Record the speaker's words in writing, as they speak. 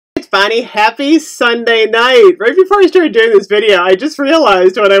Bonnie. Happy Sunday night. Right before I started doing this video, I just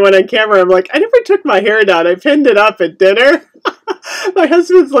realized when I went on camera, I'm like, I never took my hair down. I pinned it up at dinner. My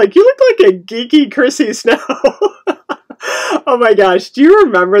husband's like, you look like a geeky Chrissy Snow. Oh my gosh, do you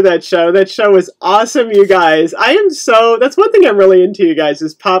remember that show? That show was awesome, you guys. That's one thing I'm really into, you guys,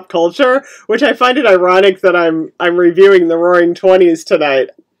 is pop culture, which I find it ironic that I'm reviewing the Roaring 20s tonight.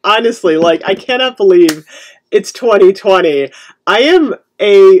 Honestly, like, I cannot believe it's 2020. I am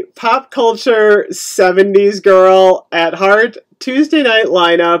a pop culture 70s girl at heart. Tuesday night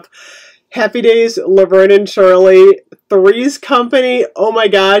lineup. Happy Days, Laverne and Shirley, Three's Company. Oh my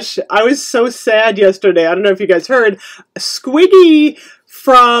gosh, I was so sad yesterday. I don't know if you guys heard. Squiggy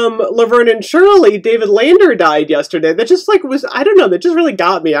from Laverne and Shirley, David Lander, died yesterday. That just I don't know, that just really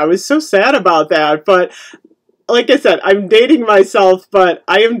got me. I was so sad about that, but like I said, I'm dating myself, but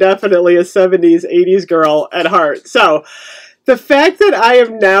I am definitely a 70s, 80s girl at heart. So, the fact that I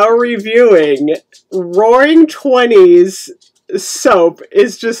am now reviewing Roaring 20's soap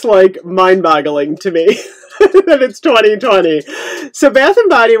is just like mind-boggling to me that it's 2020. So Bath &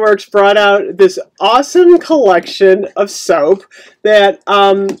 Body Works brought out this awesome collection of soap that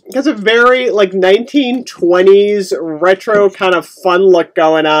has a very like 1920s retro kind of fun look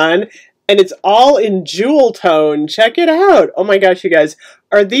going on. And it's all in jewel tone. Check it out. Oh my gosh, you guys.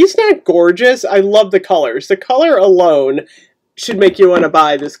 Are these not gorgeous? I love the colors. The color alone should make you want to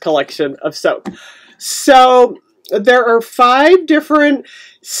buy this collection of soap. So there are 5 different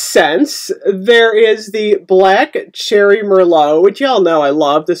scents. There is the Black Cherry Merlot, which y'all know I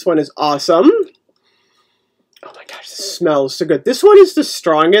love. This one is awesome. Oh my gosh, this smells so good. This one is the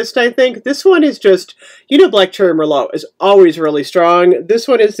strongest, I think. This one is just, you know, Black Cherry Merlot is always really strong. This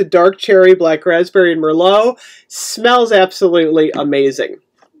one is the Dark Cherry, Black Raspberry, and Merlot. Smells absolutely amazing.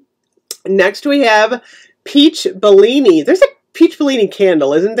 Next we have Peach Bellini. There's a Peach Bellini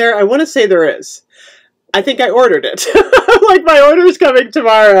candle, isn't there? I want to say there is. I think I ordered it. Like, my order is coming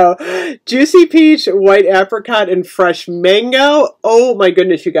tomorrow. Juicy Peach, White Apricot, and Fresh Mango. Oh my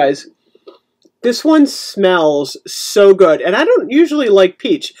goodness, you guys. This one smells so good. And I don't usually like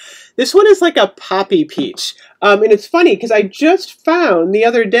peach. This one is like a poppy peach. And it's funny because I just found the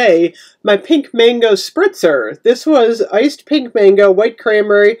other day my pink mango spritzer. This was iced pink mango, white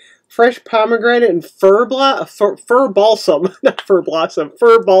cranberry, fresh pomegranate, and fir balsam. Not fir blossom,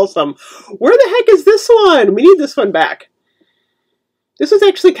 fir balsam. Where the heck is this one? We need this one back. This is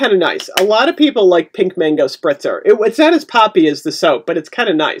actually kind of nice. A lot of people like pink mango spritzer. It's not as poppy as the soap, but it's kind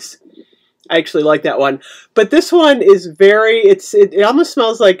of nice. I actually like that one. But this one is it almost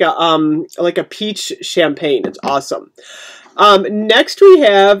smells like a peach champagne. It's awesome. Next we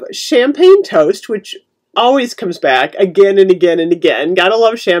have Champagne Toast, which always comes back again and again and again. Gotta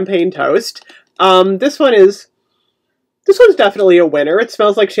love champagne toast. This one's definitely a winner. It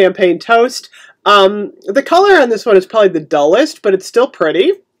smells like champagne toast. The color on this one is probably the dullest, but it's still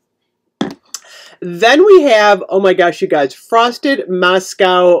pretty. Then we have, oh my gosh, you guys, Frosted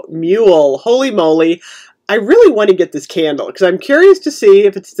Moscow Mule. Holy moly. I really want to get this candle because I'm curious to see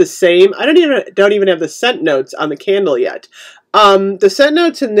if it's the same. I don't even have the scent notes on the candle yet. The scent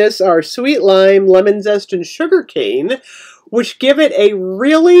notes in this are sweet lime, lemon zest, and sugar cane, which give it a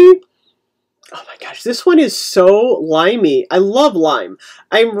really, oh my gosh, this one is so limey. I love lime.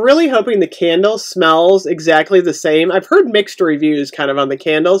 I'm really hoping the candle smells exactly the same. I've heard mixed reviews kind of on the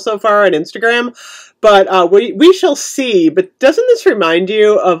candle so far on Instagram, but we shall see. But doesn't this remind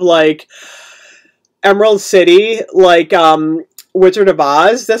you of like Emerald City, like Wizard of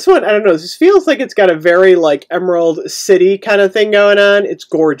Oz? This one, I don't know, this feels like it's got a very like Emerald City kind of thing going on. It's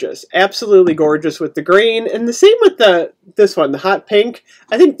gorgeous. Absolutely gorgeous with the green. And the same with this one, the hot pink.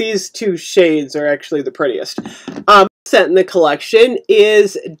 I think these 2 shades are actually the prettiest. Scent in the collection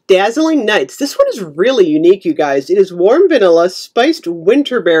is Dazzling Nights. This one is really unique, you guys. It is warm vanilla, spiced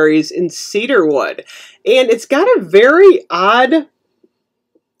winter berries, and cedarwood. And it's got a very odd,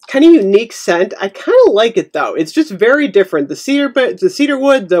 kind of unique scent. I kind of like it though. It's just very different. The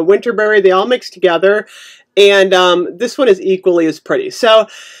cedarwood, the winterberry, they all mix together. And this one is equally as pretty. So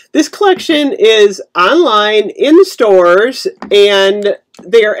this collection is online in the stores, and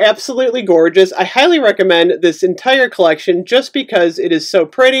they are absolutely gorgeous. I highly recommend this entire collection just because it is so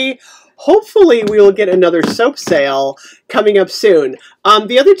pretty. Hopefully we will get another soap sale coming up soon.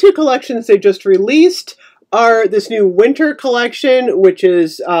 The other 2 collections they just released are this new winter collection, which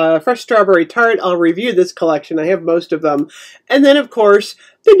is Fresh Strawberry Tart. I'll review this collection. I have most of them. And then, of course,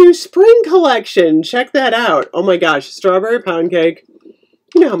 the new spring collection. Check that out. Oh my gosh, Strawberry Pound Cake.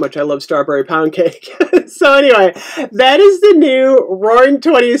 You know how much I love Strawberry Pound Cake. So anyway, that is the new Roaring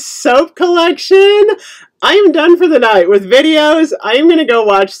 20's soap collection. I am done for the night with videos. I am going to go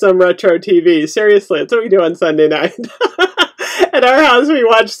watch some retro TV. Seriously, that's what we do on Sunday night. At our house, we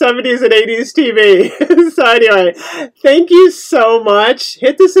watch 70s and 80s TV. So anyway, thank you so much.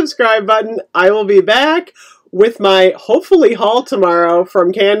 Hit the subscribe button. I will be back with my hopefully haul tomorrow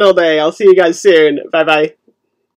from Candle Day. I'll see you guys soon. Bye-bye.